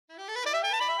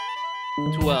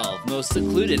12 Most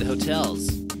Secluded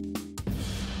Hotels.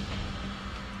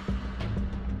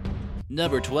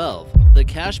 Number 12. The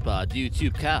Casbah du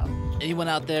Toubkal. Anyone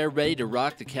out there ready to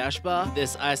rock the Casbah?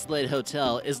 This isolated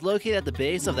hotel is located at the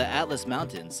base of the Atlas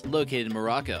Mountains, located in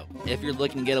Morocco. If you're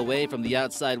looking to get away from the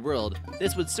outside world,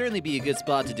 this would certainly be a good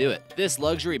spot to do it. This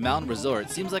luxury mountain resort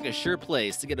seems like a sure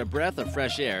place to get a breath of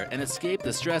fresh air and escape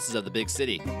the stresses of the big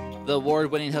city. The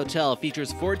award-winning hotel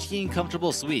features 14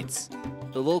 comfortable suites.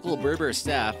 The local Berber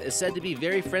staff is said to be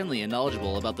very friendly and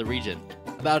knowledgeable about the region.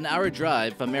 About an hour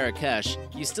drive from Marrakesh,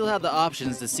 you still have the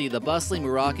options to see the bustling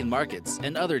Moroccan markets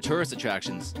and other tourist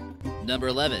attractions. Number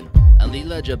 11.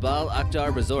 Alila Jabal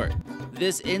Akhtar Resort.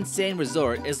 This insane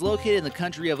resort is located in the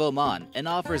country of Oman and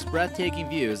offers breathtaking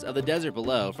views of the desert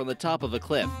below from the top of a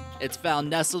cliff. It's found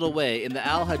nestled away in the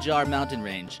Al Hajar mountain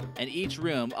range, and each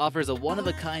room offers a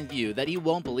one-of-a-kind view that you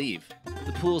won't believe.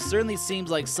 The pool certainly seems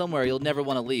like somewhere you'll never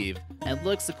want to leave, and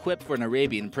looks equipped for an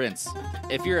Arabian prince.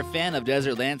 If you're a fan of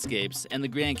desert landscapes and the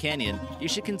Grand Canyon, you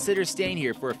should consider staying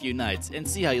here for a few nights and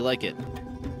see how you like it.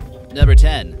 Number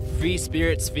 10. Free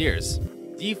Spirit Spheres.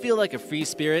 Do you feel like a free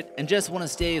spirit and just want to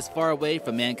stay as far away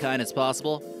from mankind as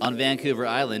possible? On Vancouver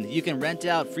Island, you can rent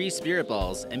out free spirit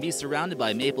balls and be surrounded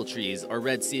by maple trees or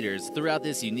red cedars throughout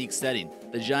this unique setting.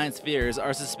 The giant spheres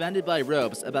are suspended by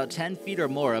ropes about 10 feet or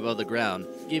more above the ground,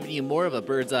 giving you more of a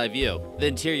bird's eye view. The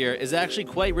interior is actually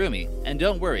quite roomy, and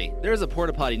don't worry, there's a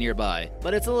porta potty nearby,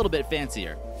 but it's a little bit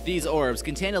fancier. These orbs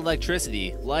contain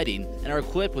electricity, lighting, and are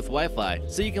equipped with Wi-Fi,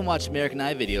 so you can watch American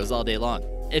Eye videos all day long.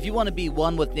 If you want to be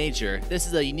one with nature, this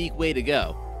is a unique way to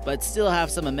go, but still have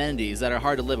some amenities that are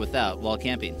hard to live without while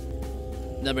camping.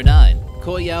 Number 9.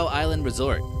 Koh Yao Island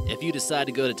Resort. If you decide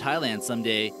to go to Thailand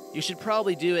someday, you should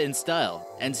probably do it in style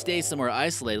and stay somewhere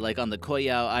isolated like on the Koh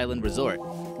Yao Island Resort,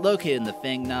 located in the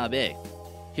Phang Nga Bay.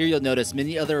 Here you'll notice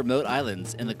many other remote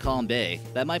islands in the calm bay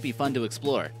that might be fun to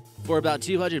explore. For about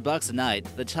 $200 a night,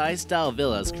 the Thai-style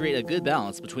villas create a good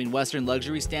balance between Western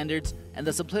luxury standards and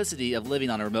the simplicity of living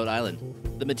on a remote island.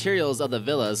 The materials of the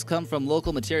villas come from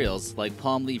local materials like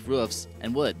palm leaf roofs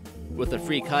and wood. With a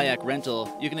free kayak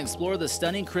rental, you can explore the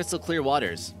stunning crystal clear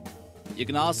waters. You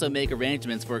can also make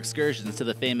arrangements for excursions to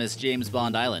the famous James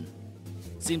Bond Island.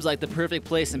 Seems like the perfect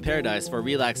place in paradise for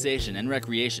relaxation and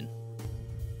recreation.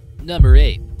 Number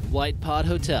 8. White Pot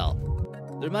Hotel.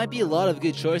 There might be a lot of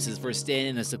good choices for staying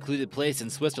in a secluded place in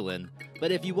Switzerland,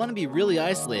 but if you want to be really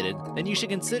isolated, then you should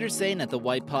consider staying at the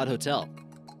White Pot Hotel.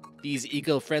 These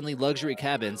eco-friendly luxury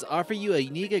cabins offer you a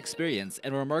unique experience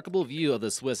and a remarkable view of the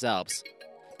Swiss Alps.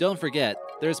 Don't forget,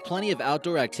 there's plenty of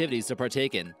outdoor activities to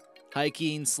partake in.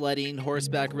 Hiking, sledding,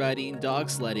 horseback riding, dog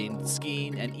sledding,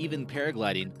 skiing, and even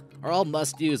paragliding are all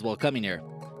must-dos while coming here.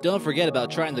 Don't forget about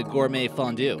trying the gourmet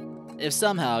fondue. If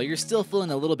somehow you're still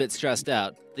feeling a little bit stressed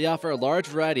out, they offer a large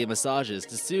variety of massages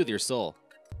to soothe your soul.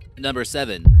 Number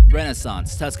 7.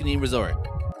 Renaissance Tuscany Resort.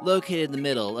 Located in the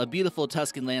middle of beautiful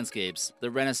Tuscan landscapes,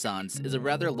 the Renaissance is a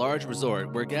rather large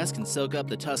resort where guests can soak up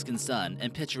the Tuscan sun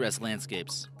and picturesque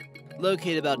landscapes.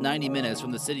 Located about 90 minutes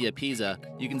from the city of Pisa,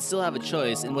 you can still have a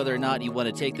choice in whether or not you want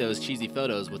to take those cheesy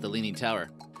photos with the Leaning Tower.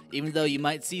 Even though you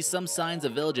might see some signs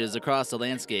of villages across the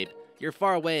landscape, you're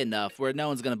far away enough where no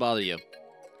one's going to bother you.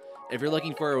 If you're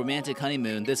looking for a romantic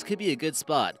honeymoon, this could be a good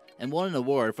spot and won an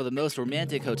award for the most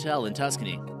romantic hotel in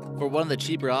Tuscany. For one of the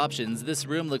cheaper options, this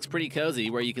room looks pretty cozy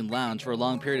where you can lounge for a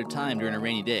long period of time during a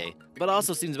rainy day, but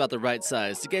also seems about the right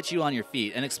size to get you on your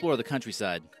feet and explore the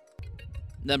countryside.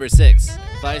 Number 6.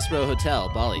 Viceroy Hotel,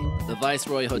 Bali. The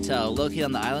Viceroy Hotel, located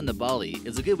on the island of Bali,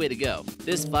 is a good way to go.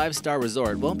 This 5-star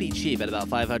resort won't be cheap at about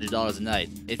 $500 a night.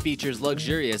 It features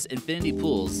luxurious infinity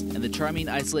pools and the charming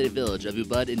isolated village of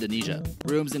Ubud, Indonesia.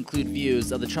 Rooms include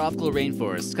views of the tropical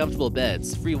rainforests, comfortable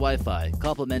beds, free Wi-Fi,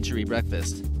 complimentary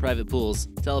breakfast, private pools,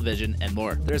 television, and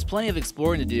more. There's plenty of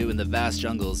exploring to do in the vast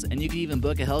jungles, and you can even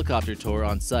book a helicopter tour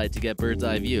on site to get bird's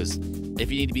eye views.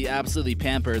 If you need to be absolutely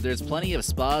pampered, there's plenty of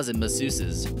spas and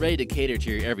masseuses ready to cater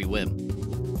to your every whim.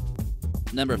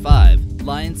 Number 5.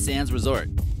 Lion Sands Resort.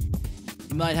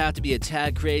 You might have to be a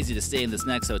tad crazy to stay in this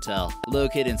next hotel.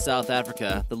 Located in South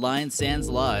Africa, the Lion Sands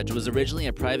Lodge was originally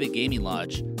a private gaming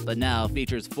lodge, but now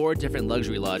features 4 different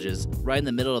luxury lodges right in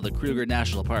the middle of the Kruger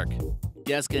National Park.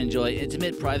 Guests can enjoy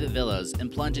intimate private villas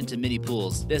and plunge into mini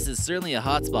pools. This is certainly a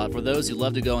hotspot for those who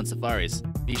love to go on safaris.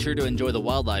 Be sure to enjoy the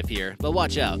wildlife here, but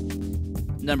watch out.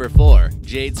 Number 4.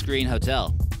 Jade Screen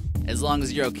Hotel. As long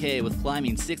as you're okay with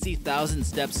climbing 60,000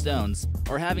 step stones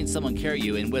or having someone carry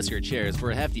you in whisker chairs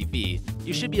for a hefty fee,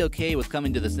 you should be okay with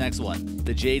coming to this next one.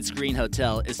 The Jade Screen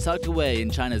Hotel is tucked away in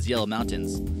China's Yellow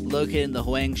Mountains. Located in the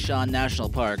Huangshan National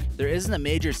Park, there isn't a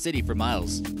major city for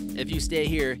miles. If you stay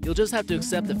here, you'll just have to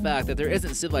accept the fact that there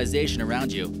isn't civilization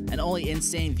around you and only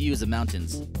insane views of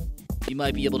mountains. You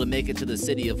might be able to make it to the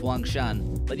city of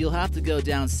Huangshan, but you'll have to go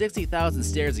down 60,000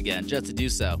 stairs again just to do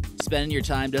so. Spending your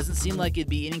time doesn't seem like it'd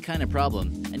be any kind of problem,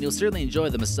 and you'll certainly enjoy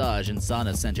the massage and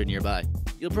sauna center nearby.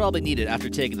 You'll probably need it after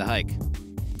taking the hike.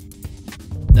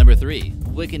 Number 3.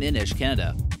 Wiccan-Inish,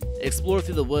 Canada. Explore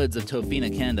through the woods of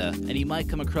Tofina, Canada, and you might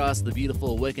come across the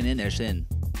beautiful Wiccan-Inish Inn.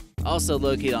 Also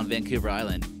located on Vancouver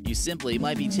Island, you simply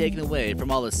might be taken away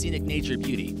from all the scenic nature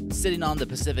beauty. Sitting on the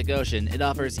Pacific Ocean, it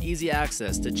offers easy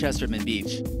access to Chesterman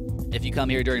Beach. If you come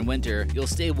here during winter, you'll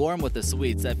stay warm with the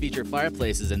suites that feature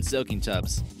fireplaces and soaking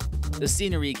tubs. The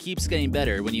scenery keeps getting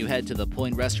better when you head to the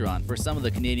Point restaurant for some of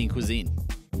the Canadian cuisine.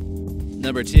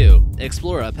 Number 2.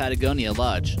 Explora Patagonia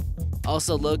Lodge.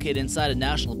 Also located inside a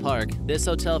national park, this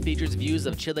hotel features views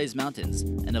of Chile's mountains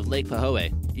and of Lake Pahoe.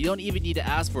 You don't even need to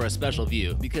ask for a special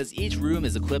view because each room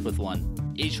is equipped with one.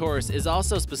 Each horse is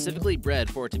also specifically bred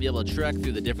for it to be able to trek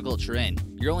through the difficult terrain.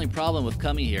 Your only problem with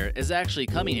coming here is actually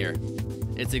coming here.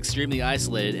 It's extremely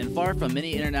isolated and far from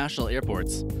many international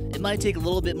airports. It might take a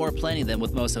little bit more planning than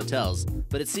with most hotels,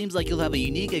 but it seems like you'll have a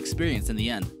unique experience in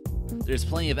the end. There's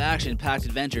plenty of action-packed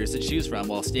adventures to choose from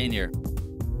while staying here.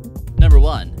 Number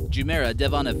 1. Jumeirah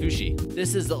Devanafushi.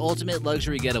 This is the ultimate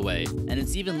luxury getaway, and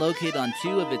it's even located on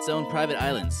 2 of its own private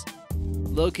islands.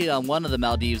 Located on one of the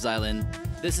Maldives island,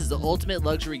 this is the ultimate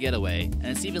luxury getaway, and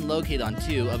it's even located on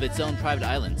 2 of its own private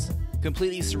islands.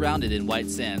 Completely surrounded in white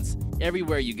sands,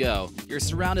 everywhere you go, you're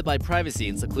surrounded by privacy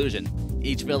and seclusion.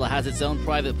 Each villa has its own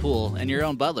private pool and your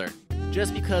own butler.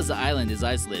 Just because the island is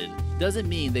isolated doesn't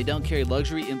mean they don't carry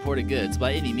luxury imported goods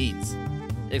by any means.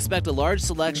 Expect a large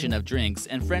selection of drinks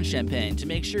and French champagne to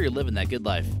make sure you're living that good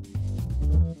life.